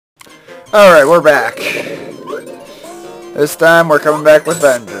Alright, we're back. This time we're coming back with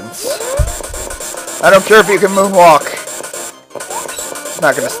vengeance. I don't care if you can moonwalk. It's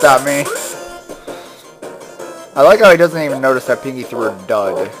not gonna stop me. I like how he doesn't even notice that Pinky threw a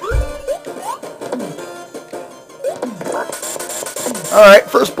dud. Alright,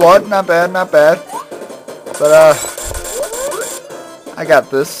 first blood. Not bad, not bad. But, I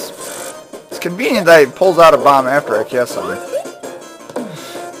got this. It's convenient that he pulls out a bomb after I kiss him.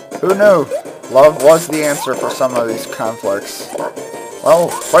 Who knew? Love was the answer for some of these conflicts. Well,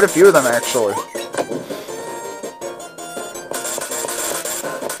 quite a few of them, actually.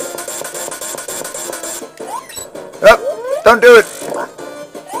 Oh, don't do it!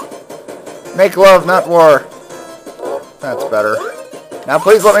 Make love, not war. That's better. Now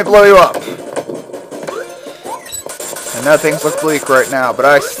please let me blow you up. I know things look bleak right now, but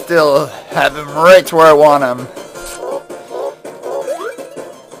I still have him right to where I want him.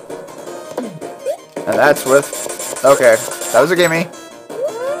 And that's with... Okay, that was a gimme.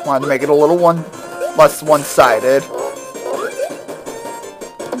 Wanted to make it a little less one-sided.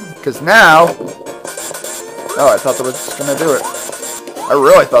 Because now... Oh, I thought that was going to do it. I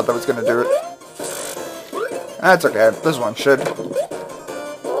really thought that was going to do it. That's okay. This one should.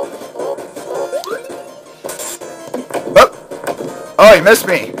 Oh, you missed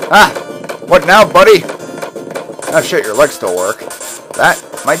me. Ah, what now, buddy? Oh shit, your legs still work. That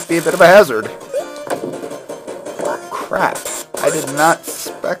might be a bit of a hazard. Crap. I did not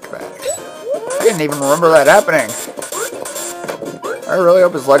expect that. I didn't even remember that happening. I really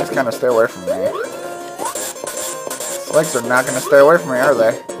hope his legs kind of stay away from me. His legs are not going to stay away from me, are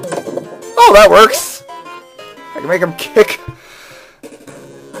they? Oh, that works. I can make him kick.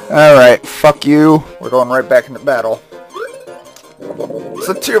 Alright, fuck you. We're going right back into battle. It's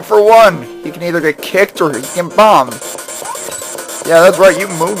a 2-for-1. He can either get kicked or he can bomb. Yeah, that's right. You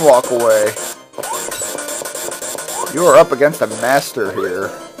moonwalk away. You are up against a master here.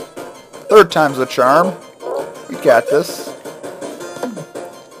 Third time's the charm. You got this.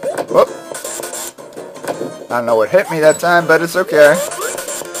 Whoop. I don't know what hit me that time, but it's okay.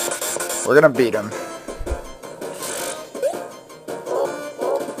 We're gonna beat him.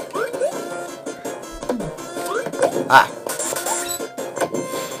 Ah.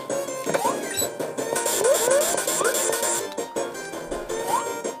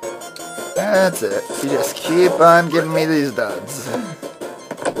 That's it. You just keep on giving me these duds.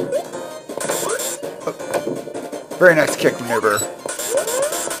 Oh. Very nice kick maneuver.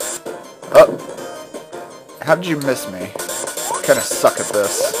 Oh. How did you miss me? I kind of suck at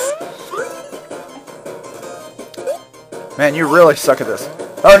this. Man, you really suck at this.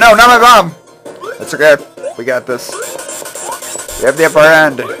 Oh no, not my bomb! That's okay. We got this. We have the upper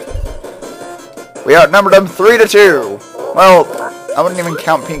hand. We outnumbered them 3-2. Well, I wouldn't even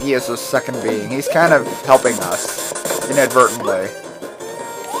count Pinky as a second being. He's kind of helping us, inadvertently.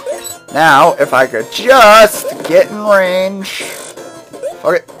 Now, if I could just get in range.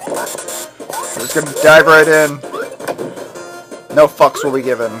 Okay. I'm just gonna dive right in. No fucks will be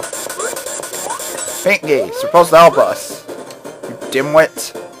given. Pinky, you're supposed to help us. You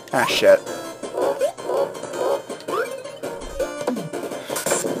dimwit. Ah, shit.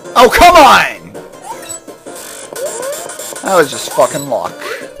 Oh, come on! That was just fucking luck.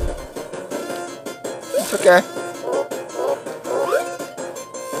 It's okay.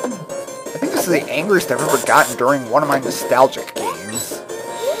 I think this is the angriest I've ever gotten during one of my nostalgic games.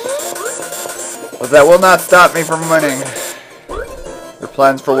 But that will not stop me from winning. Your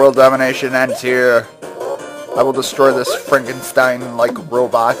plans for world domination end here. I will destroy this Frankenstein-like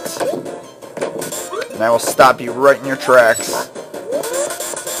robot. And I will stop you right in your tracks.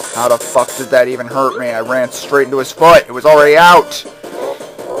 How the fuck did that even hurt me? I ran straight into his foot. It was already out.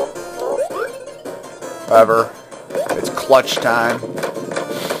 However, it's clutch time.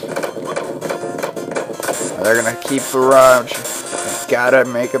 They're gonna keep the rush. Gotta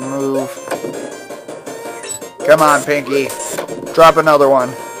make a move. Come on, Pinky. Drop another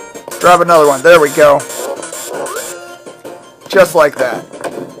one. Drop another one. There we go. Just like that.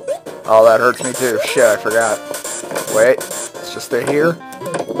 Oh, that hurts me too. Shit, I forgot. Wait. Let's just stay here.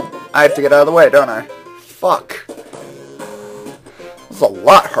 I have to get out of the way, don't I? Fuck. This is a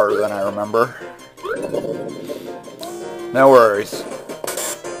lot harder than I remember. No worries.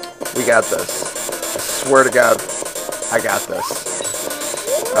 We got this. I swear to God, I got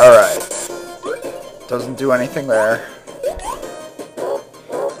this. Alright. Doesn't do anything there.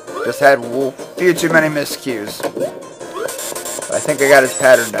 Just had a few too many miscues. But I think I got his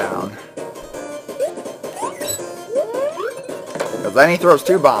pattern down. Because then he throws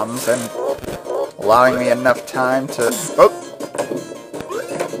 2 bombs, and allowing me enough time to... Oh!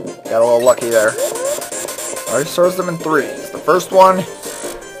 Got a little lucky there. Alright, stores them in threes. The first one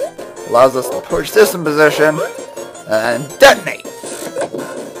allows us to push this in position and detonate.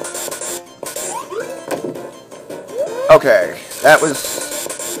 Okay, that was...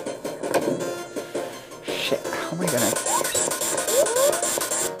 Shit, how am I gonna...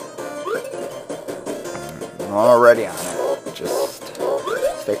 I'm already on it. Just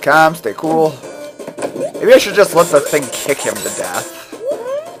stay calm, stay cool. Maybe I should just let the thing kick him to death.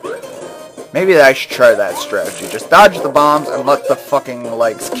 Maybe I should try that strategy. Just dodge the bombs and let the fucking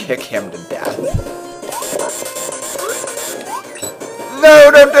legs kick him to death.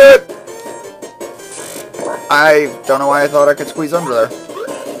 No, don't do it! I don't know why I thought I could squeeze under there.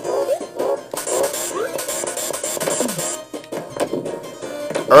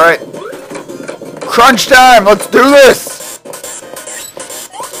 Alright. Crunch time! Let's do this!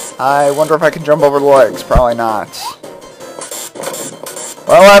 I wonder if I can jump over the legs. Probably not.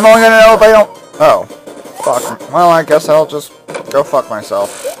 Well, I'm only gonna know if I don't... Oh. Fuck. Well, I guess I'll just go fuck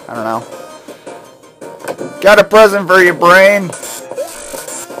myself. I don't know. Got a present for you, brain!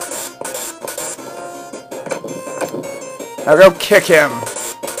 Now go kick him.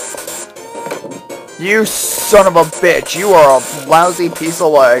 You son of a bitch. You are a lousy piece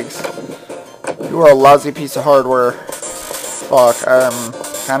of legs. You are a lousy piece of hardware. Fuck. I'm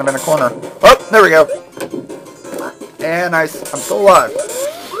kind of in a corner. Oh, there we go. And I'm still alive.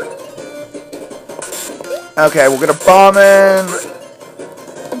 Okay, we'll get a bomb in.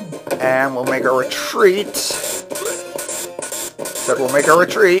 And we'll make a retreat. Said we'll make a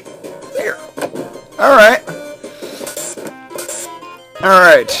retreat. Here. Alright.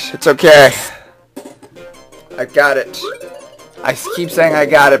 Alright, it's okay. I got it. I keep saying I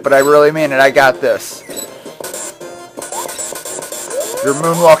got it, but I really mean it. I got this. Your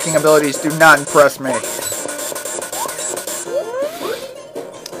moonwalking abilities do not impress me.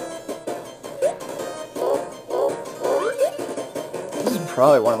 This is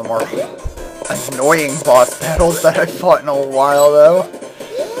probably one of the more annoying boss battles that I've fought in a while, though.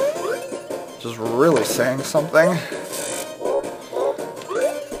 Just really saying something.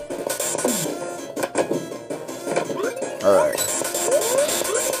 Alright.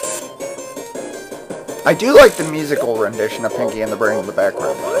 I do like the musical rendition of Pinky and the Brain in the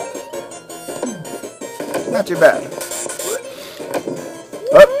background, though. Not too bad.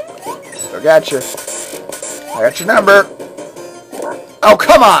 Oh! I got you. I got your number. Oh,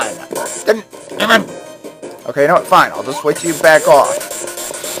 come on! Didn't even... Okay, you know what? Fine. I'll just wait till you back off.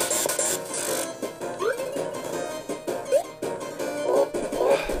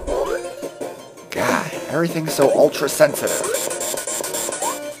 God, everything's so ultra-sensitive.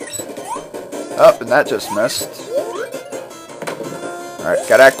 Oh, and that just missed. Alright,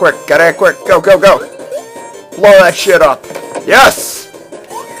 gotta act quick, gotta act quick. Go, go, go! Blow that shit up. Yes!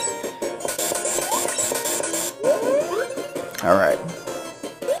 Alright.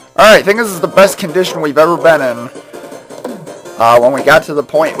 Alright, I think this is the best condition we've ever been in. When we got to the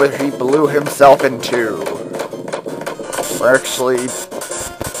point where he blew himself in two. We're actually...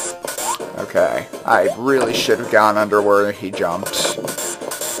 Okay. I really should have gone under where he jumped.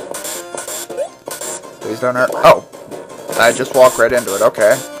 Please don't hurt. Oh! I just walked right into it.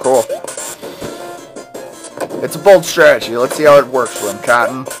 Okay, cool. It's a bold strategy. Let's see how it works for him,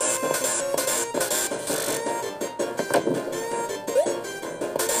 Cotton.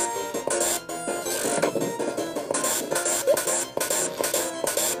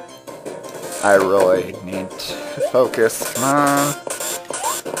 I really need to focus. Come on.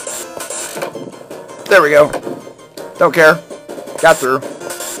 There we go. Don't care. Got through.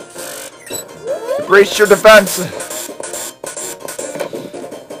 You breached your defense.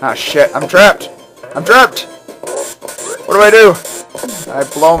 Ah, shit. I'm trapped. I'm trapped. What do I do? I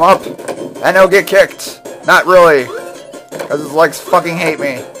blow him up, and he'll get kicked. Not really. Because his legs fucking hate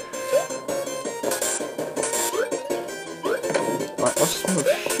me. Let's just move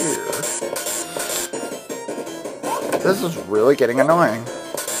here. This is really getting annoying.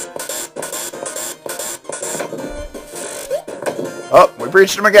 Oh, we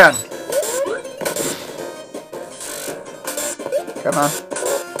breached him again. Come on.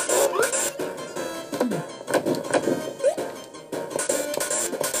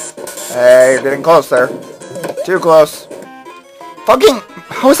 Hey, you're getting close there. Too close. Fucking...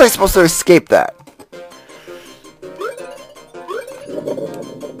 How was I supposed to escape that?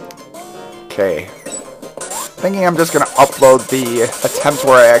 Okay. Thinking I'm just gonna upload the attempts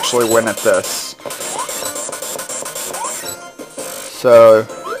where I actually win at this. So,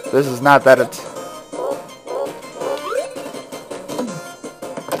 this is not that attempt.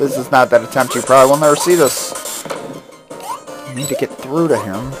 You probably will never see this. I need to get through to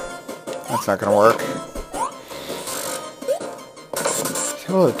him. That's not gonna work. I was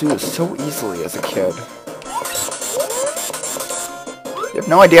able to do this so easily as a kid. You have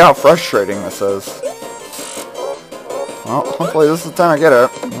no idea how frustrating this is. Well, hopefully this is the time I get it.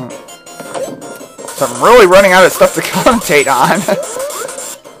 So I'm really running out of stuff to commentate on.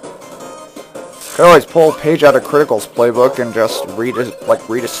 Could always pull a page out of Critical's playbook and just read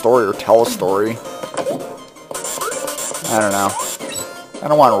a story or tell a story. I don't know. I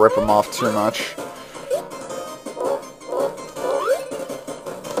don't want to rip him off too much.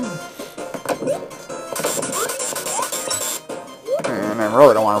 And I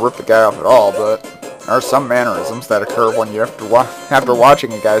really don't want to rip the guy off at all, but there are some mannerisms that occur when you after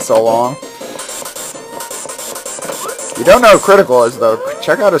watching a guy so long. If you don't know who Critical is, though,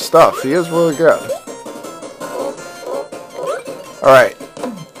 check out his stuff. He is really good. Alright.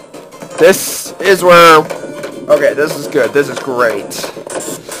 This is where... Okay, this is good. This is great.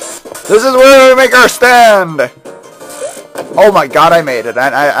 This is where we make our stand! Oh my god, I made it.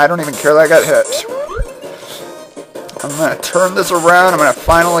 I don't even care that I got hit. I'm gonna turn this around. I'm gonna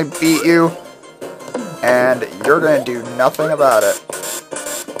finally beat you. And you're gonna do nothing about it.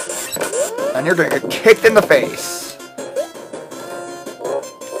 And you're gonna get kicked in the face.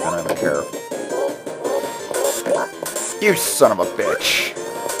 I don't even care. You son of a bitch.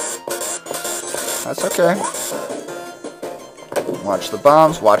 That's okay. Watch the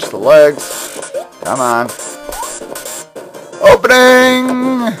bombs, watch the legs. Come on.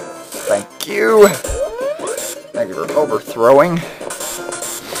 Opening! Thank you. Thank you for overthrowing.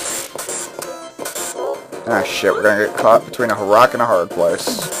 Ah, shit, we're gonna get caught between a rock and a hard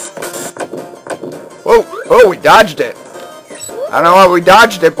place. Whoa! Oh, we dodged it! I don't know how we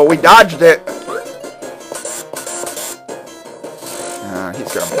dodged it, but we dodged it!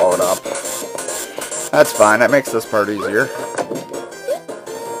 He's gonna blow it up. That's fine, that makes this part easier.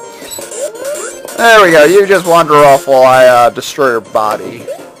 There we go, you just wander off while I destroy your body.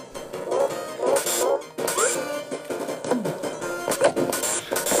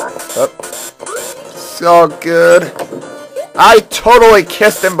 It's all good. I totally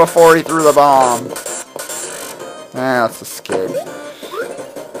kissed him before he threw the bomb. Let's escape.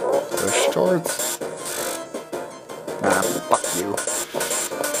 Push towards. Fuck you.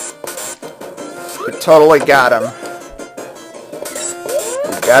 We totally got him.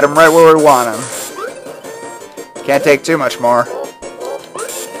 We got him right where we want him. Can't take too much more.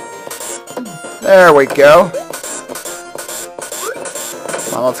 There we go.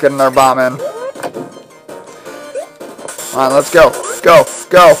 Come on, let's get another bomb in. Come on, let's go. Go.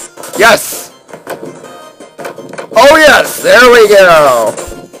 Go. Yes! Oh, yes! There we go!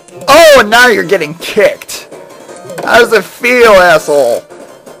 Oh, and now you're getting kicked. How does it feel, asshole?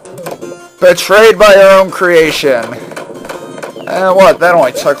 Betrayed by your own creation. What? That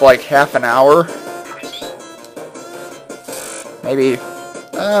only took like half an hour? Maybe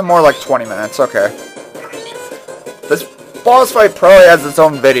more like 20 minutes. Okay. This boss fight probably has its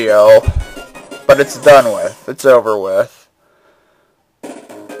own video, but it's done with. It's over with.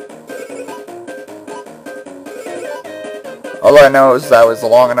 All I know is that was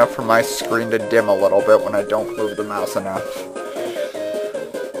long enough for my screen to dim a little bit when I don't move the mouse enough.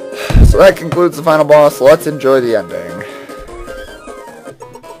 So that concludes the final boss. Let's enjoy the ending.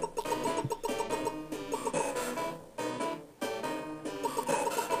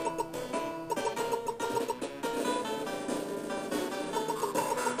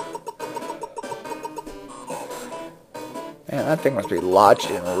 Man, that thing must be lodged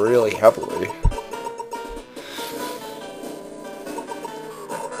in really heavily.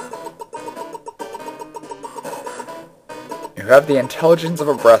 You have the intelligence of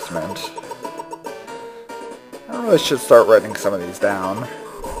a breath mint. I really should start writing some of these down.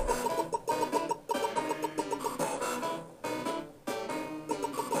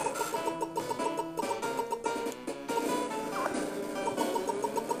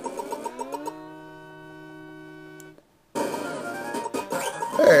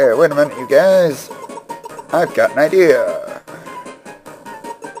 Hey, wait a minute, you guys. I've got an idea.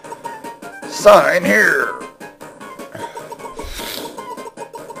 Sign here.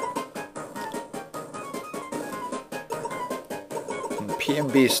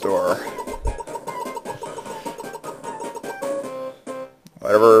 P&B store.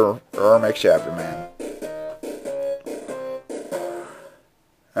 Whatever makes you happy, man.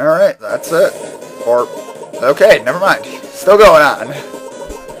 Alright, that's it. Or, okay, never mind. Still going on.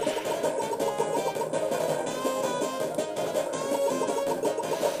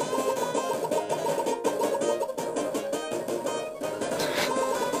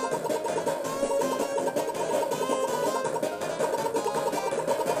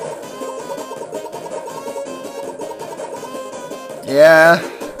 Yeah,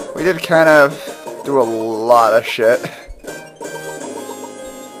 we did kind of do a lot of shit.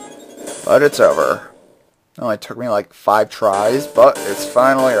 But it's over. It only took me like 5 tries, but it's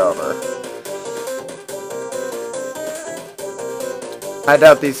finally over. I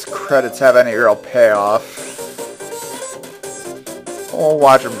doubt these credits have any real payoff. We'll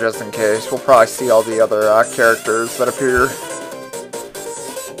watch them just in case. We'll probably see all the other characters that appear.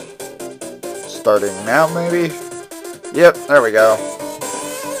 Starting now, maybe? Yep, there we go.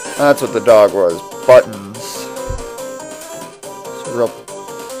 That's what the dog was. Buttons. It's real...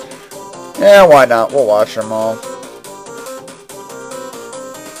 Yeah, why not? We'll watch them all.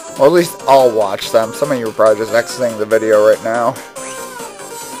 Or at least I'll watch them. Some of you are probably just exiting the video right now.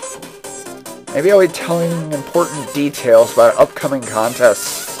 Maybe I'll be telling important details about upcoming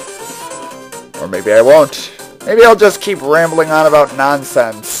contests. Or maybe I won't. Maybe I'll just keep rambling on about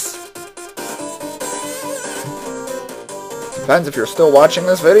nonsense. Depends if you're still watching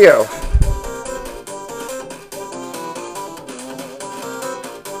this video.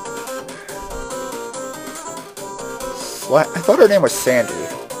 I thought her name was Sandy.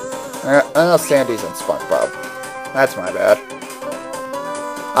 I know Sandy's in SpongeBob. That's my bad.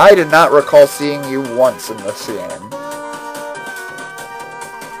 I did not recall seeing you once in this game.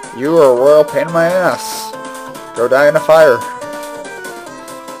 You are a royal pain in my ass. Go die in a fire.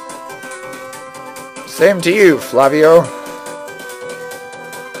 Same to you, Flavio.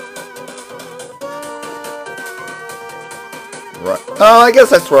 Right. Oh, I guess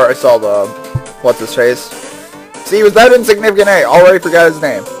that's where I saw the... What's-his-face? See, he was that insignificant A. Already forgot his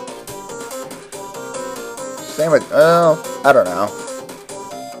name. Same with... Oh, I don't know.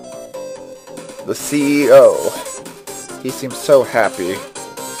 The CEO. He seems so happy.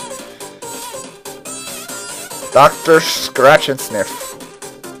 Dr. Scratch and Sniff.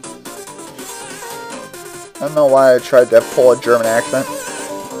 I don't know why I tried to pull a German accent.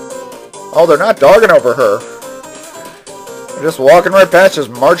 Oh, they're not dogging over her. They're just walking right past, just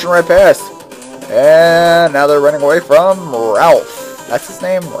marching right past. And now they're running away from Ralph. That's his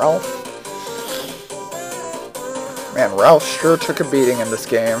name, Ralph? Man, Ralph sure took a beating in this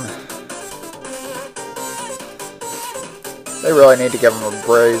game. They really need to give him a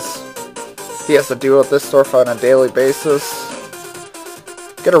raise. He has to deal with this stuff on a daily basis.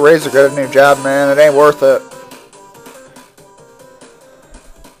 Get a raise or get a new job, man. It ain't worth it.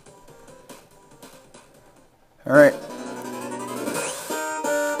 Alright.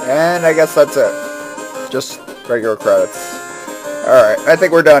 And I guess that's it. Just regular credits. Alright, I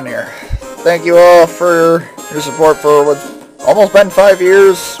think we're done here. Thank you all for your support for what's almost been 5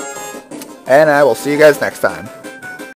 years. And I will see you guys next time.